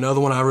Route, another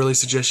one I really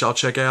suggest y'all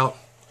check out.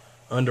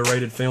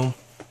 Underrated film.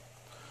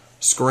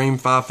 Scream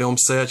 5 film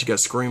sets. You got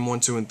Scream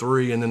 1, 2, and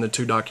 3, and then the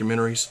 2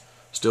 documentaries.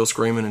 Still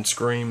Screaming and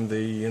Scream,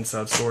 the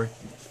Inside Story.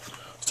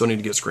 Still need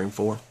to get Scream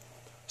 4.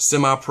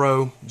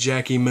 Semi-Pro,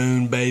 Jackie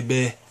Moon,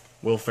 baby.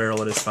 Will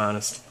Ferrell at his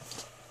finest.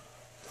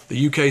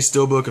 The UK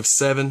Steelbook of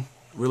 7.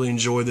 Really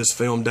enjoyed this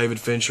film. David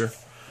Fincher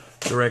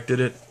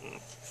directed it.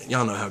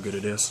 Y'all know how good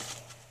it is.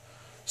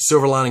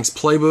 Silver Linings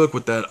Playbook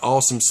with that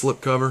awesome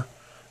slipcover.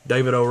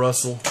 David O.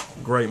 Russell,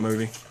 great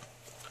movie.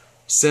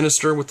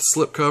 Sinister with the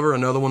slipcover,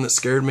 another one that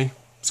scared me.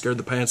 Scared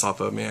the pants off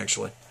of me,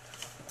 actually.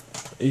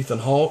 Ethan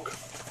Hawke.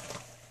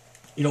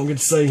 You don't get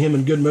to say him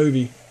in good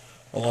movie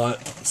a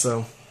lot,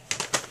 so.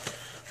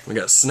 We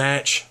got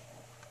Snatch,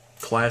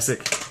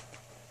 classic.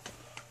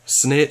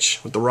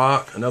 Snitch with The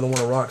Rock, another one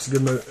of Rock's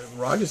good movie.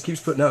 Rock just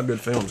keeps putting out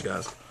good films,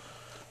 guys.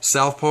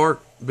 South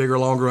Park, Bigger,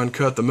 Longer,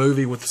 Uncut, the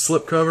movie with the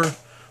slipcover.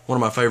 One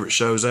of my favorite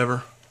shows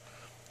ever.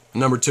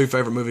 Number 2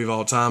 favorite movie of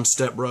all time,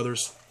 Step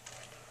Brothers.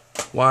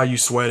 Why Are You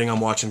Sweating? I'm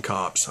Watching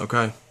Cops,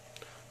 okay?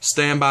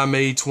 Stand By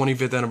Me,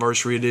 25th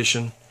Anniversary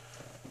Edition.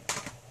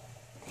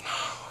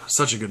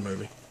 Such a good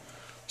movie.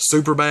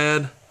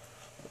 Superbad,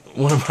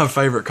 one of my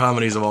favorite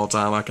comedies of all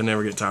time. I can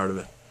never get tired of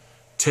it.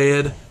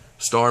 Ted,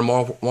 starring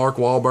Mark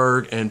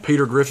Wahlberg and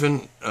Peter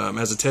Griffin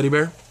as a teddy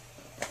bear.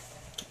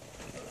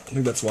 I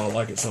think that's why I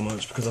like it so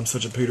much, because I'm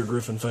such a Peter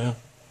Griffin fan.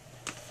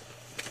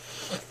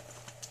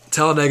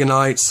 Talladega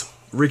Nights,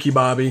 Ricky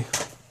Bobby.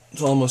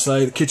 That's all I'm going to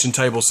say. The kitchen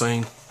table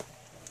scene.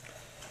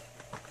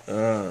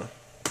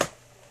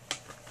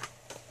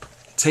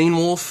 Teen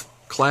Wolf,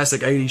 classic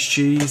 80s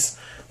cheese.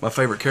 My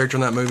favorite character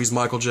in that movie is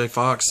Michael J.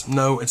 Fox.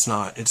 No, it's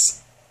not.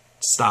 It's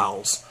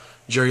Styles,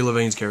 Jerry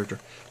Levine's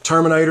character.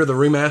 Terminator, the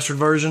remastered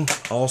version.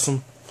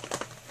 Awesome.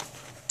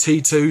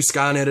 T2,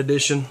 Skynet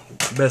Edition.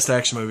 Best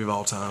action movie of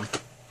all time.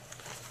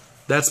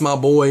 That's My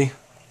Boy.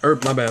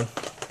 My bad.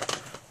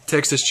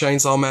 Texas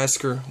Chainsaw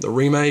Massacre, the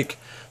remake.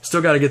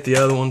 Still got to get the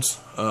other ones.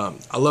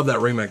 I love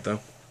that remake,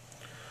 though.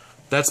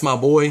 That's My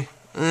Boy.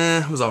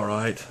 It was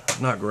alright.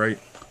 Not great.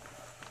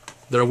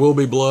 There Will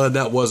Be Blood.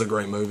 That was a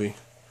great movie.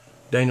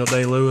 Daniel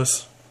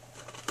Day-Lewis.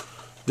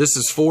 This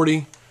Is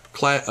 40.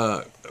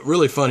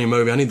 Really funny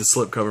movie. I need the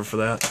slipcover for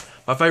that.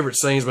 My favorite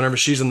scene is whenever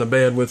she's in the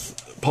bed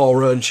with Paul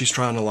Rudd and she's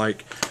trying to,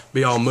 like,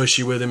 be all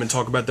mushy with him and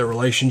talk about their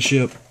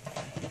relationship.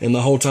 And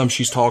the whole time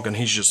she's talking,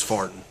 he's just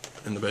farting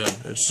in the bed.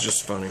 It's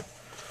just funny.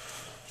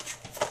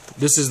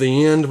 This Is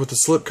the End with the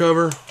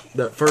slipcover.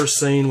 That first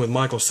scene with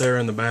Michael Cera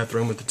in the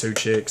bathroom with the 2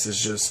 chicks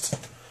is just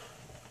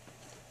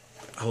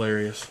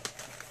hilarious.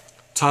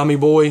 Tommy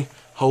Boy,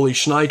 Holy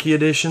Schnikey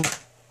Edition.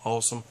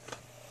 Awesome.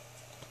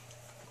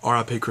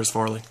 R.I.P. Chris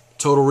Farley.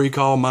 Total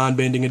Recall,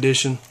 Mind-Bending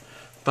Edition.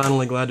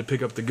 Finally glad to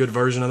pick up the good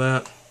version of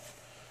that.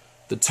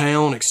 The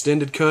Town,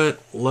 Extended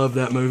Cut. Love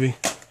that movie.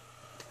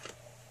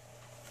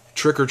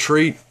 Trick or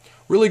Treat.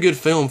 Really good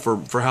film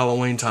for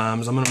Halloween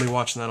times. I'm going to be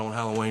watching that on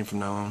Halloween from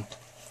now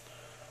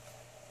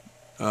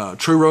on.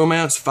 True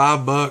Romance,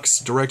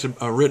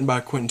 $5. Written by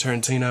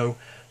Quentin Tarantino.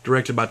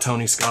 Directed by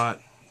Tony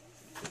Scott.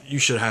 You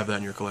should have that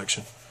in your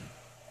collection.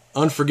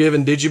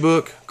 Unforgiven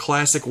Digibook.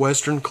 Classic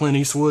Western, Clint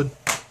Eastwood.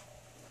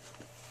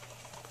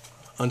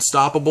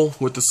 Unstoppable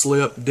with the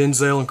slip.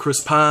 Denzel and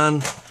Chris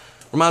Pine.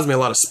 Reminds me a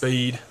lot of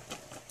Speed.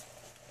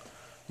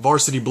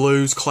 Varsity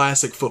Blues.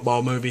 Classic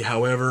football movie.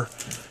 However,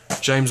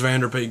 James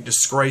Van Der Beek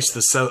disgraced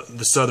the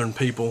Southern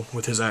people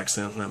with his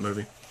accent in that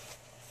movie.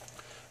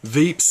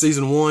 Veep,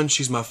 Season 1.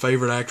 She's my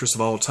favorite actress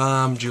of all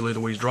time. Julie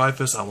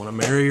Louis-Dreyfus. I want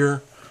to marry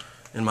her.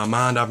 In my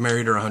mind, I've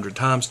married her 100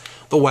 times.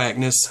 The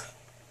Whackness.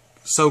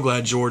 So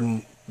glad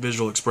Jordan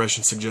Visual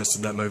Expression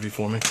suggested that movie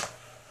for me.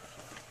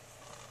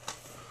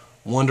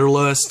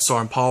 Wanderlust,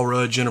 starring Paul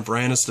Rudd, Jennifer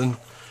Aniston.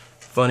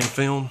 Funny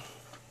film.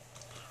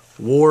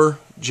 War,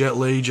 Jet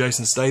Li,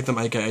 Jason Statham,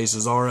 a.k.a.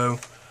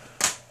 Cesaro.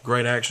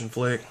 Great action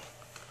flick.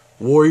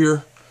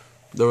 Warrior,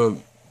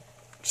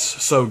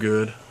 so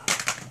good.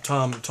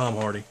 Tom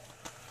Hardy.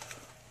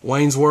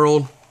 Wayne's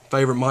World,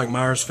 favorite Mike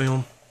Myers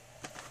film.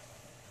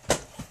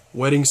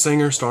 Wedding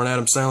Singer, starring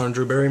Adam Sandler and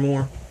Drew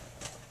Barrymore.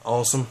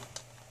 Awesome.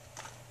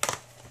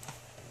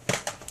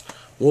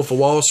 Wolf of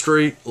Wall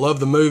Street, love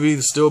the movie.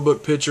 The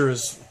steelbook picture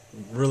is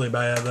really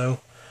bad though.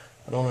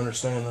 I don't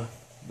understand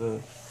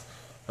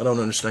I don't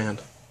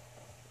understand.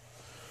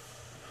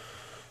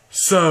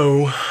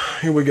 So,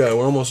 here we go.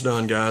 We're almost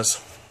done, guys.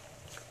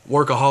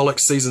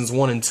 Workaholics Seasons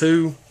 1 and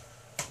 2.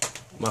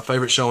 My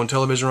favorite show on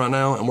television right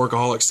now. And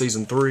Workaholics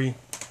Season 3.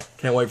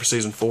 Can't wait for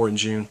Season 4 in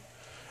June.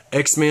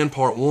 X-Men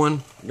Part 1.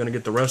 I'm going to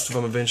get the rest of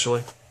them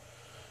eventually.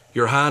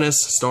 Your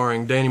Highness,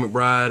 starring Danny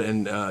McBride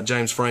and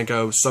James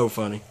Franco. So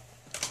funny.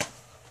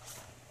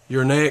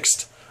 You're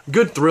Next.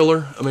 Good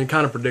thriller. I mean,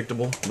 kind of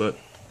predictable, but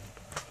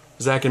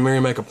Zack and Miri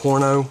Make a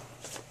Porno.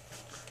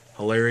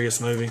 Hilarious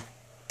movie.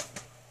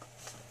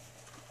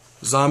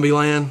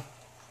 Zombieland.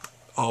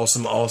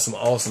 Awesome, awesome,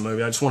 awesome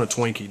movie. I just want a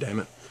Twinkie, damn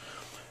it.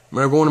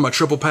 Remember going to my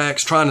triple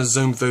packs, trying to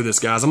zoom through this,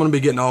 guys. I'm going to be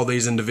getting all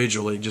these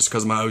individually just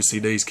because my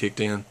OCD's kicked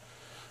in.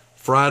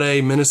 Friday,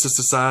 Menace to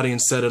Society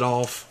and Set It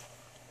Off.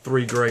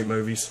 3 great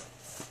movies.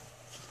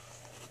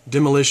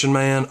 Demolition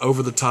Man,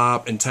 Over the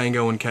Top, and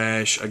Tango and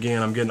Cash.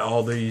 Again, I'm getting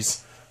all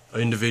these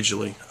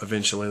individually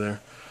eventually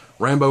there.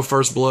 Rambo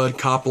First Blood,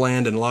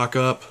 Copland, and Lock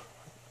Up.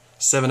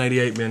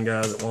 $7.88 men,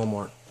 guys, at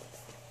Walmart.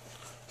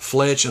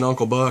 Fletch and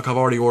Uncle Buck. I've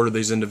already ordered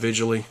these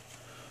individually.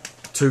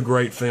 2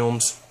 great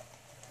films.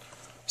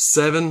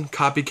 7,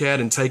 Copycat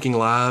and Taking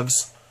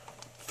Lives.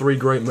 3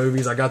 great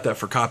movies. I got that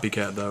for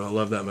Copycat, though. I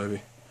love that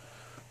movie.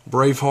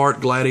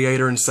 Braveheart,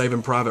 Gladiator, and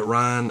Saving Private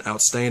Ryan.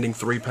 Outstanding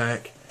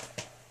 3-pack.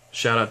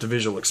 Shout out to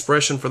Visual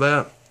Expression for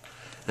that.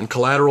 And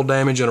Collateral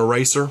Damage and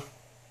Eraser.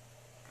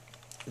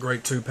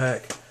 Great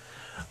 2-pack.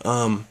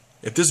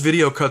 If this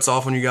video cuts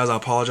off on you guys, I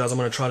apologize. I'm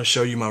going to try to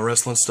show you my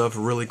wrestling stuff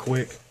really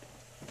quick.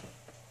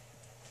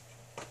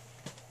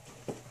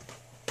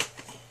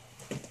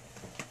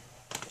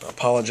 I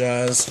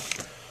apologize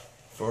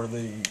for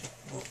the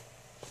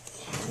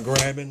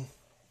grabbing.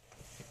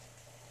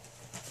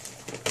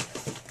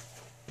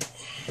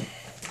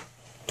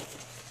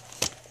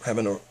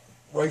 Having to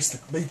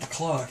beat the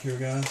clock here,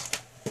 guys.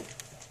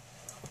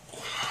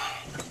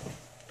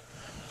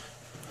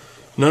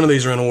 None of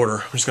these are in order.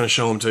 I'm just going to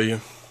show them to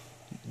you.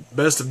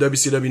 Best of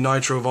WCW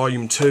Nitro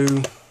Volume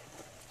 2.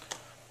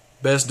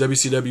 Best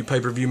WCW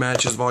Pay-Per-View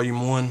Matches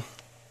Volume 1.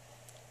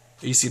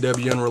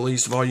 ECW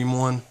Unreleased Volume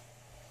 1.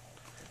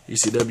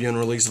 ECW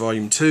Unreleased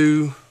Volume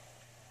 2.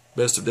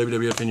 Best of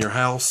WWF in Your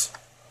House.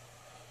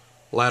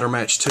 Ladder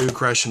Match 2,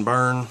 Crash and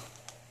Burn.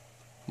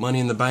 Money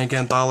in the Bank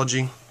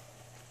Anthology.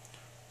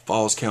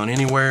 Falls Count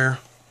Anywhere.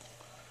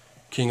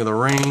 King of the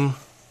Ring.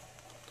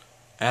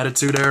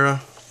 Attitude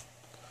Era.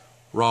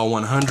 Raw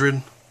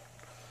 100.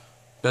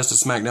 Best of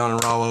SmackDown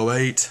and Raw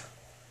 08.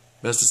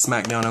 Best of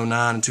SmackDown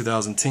 09 and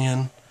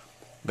 2010.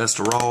 Best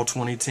of Raw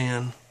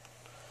 2010.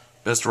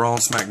 Best of Raw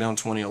and SmackDown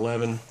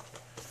 2011.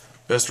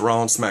 Best of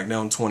Raw and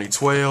SmackDown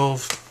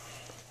 2012.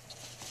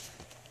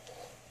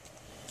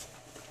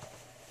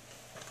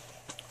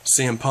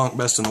 CM Punk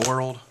Best in the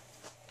World.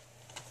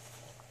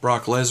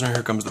 Brock Lesnar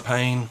Here Comes the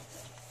Pain.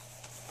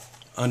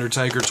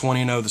 Undertaker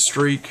 20-0 The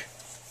Streak.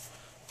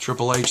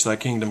 Triple H Thy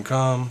Kingdom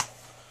Come.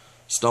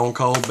 Stone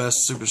Cold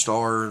Best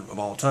Superstar of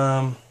All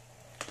Time.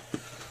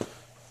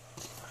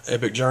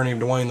 Epic Journey of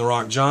Dwayne The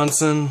Rock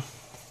Johnson.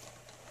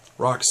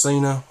 Rock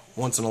Cena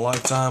Once in a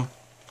Lifetime.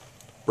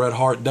 Bret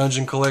Hart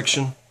Dungeon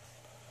Collection.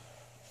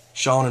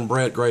 Shawn and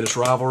Bret Greatest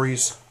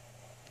Rivalries.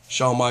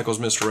 Shawn Michaels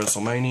Mr.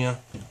 WrestleMania.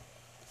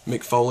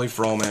 Mick Foley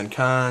For All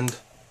Mankind.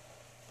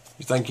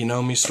 You Think You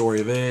Know Me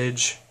Story of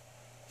Edge.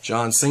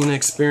 John Cena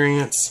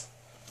Experience.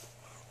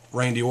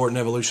 Randy Orton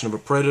Evolution of a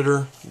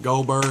Predator.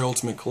 Goldberg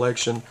Ultimate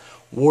Collection.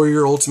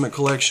 Warrior Ultimate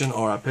Collection,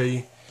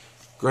 RIP.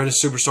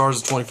 Greatest Superstars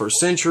of the 21st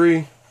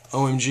Century.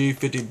 OMG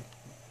 50.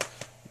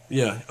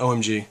 Yeah,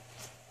 OMG.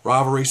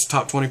 Rivalries,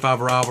 Top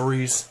 25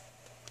 Rivalries.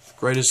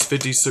 Greatest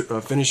 50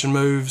 Finishing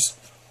Moves.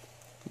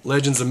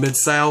 Legends of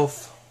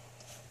Mid-South.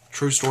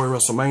 True Story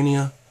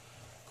WrestleMania.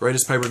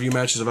 Greatest Pay-Per-View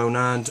Matches of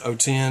 09,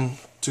 010,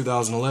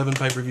 2011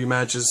 Pay-Per-View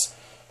Matches.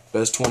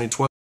 Best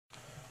 2012.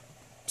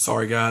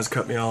 Sorry guys,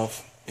 cut me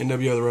off.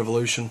 NWO The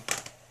Revolution.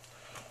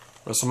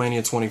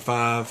 WrestleMania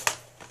 25.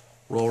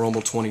 Royal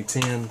Rumble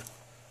 2010,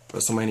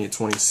 WrestleMania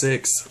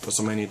 26,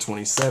 WrestleMania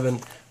 27,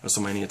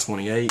 WrestleMania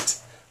 28,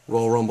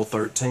 Royal Rumble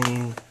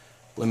 13,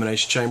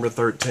 Elimination Chamber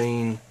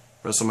 13,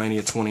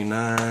 WrestleMania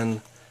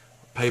 29,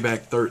 Payback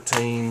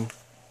 13,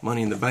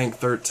 Money in the Bank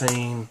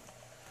 13,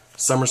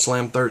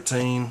 SummerSlam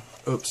 13,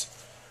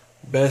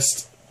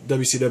 Best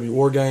WCW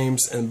War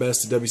Games, and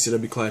Best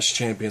WCW Clash of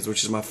Champions,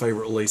 which is my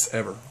favorite release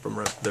ever from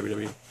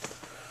WWE.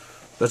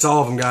 That's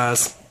all of them,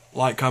 guys.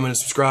 Like, comment, and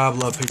subscribe.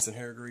 Love, peace, and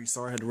hair grease.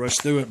 Sorry I had to rush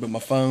through it, but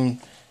my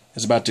phone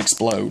is about to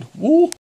explode. Woo!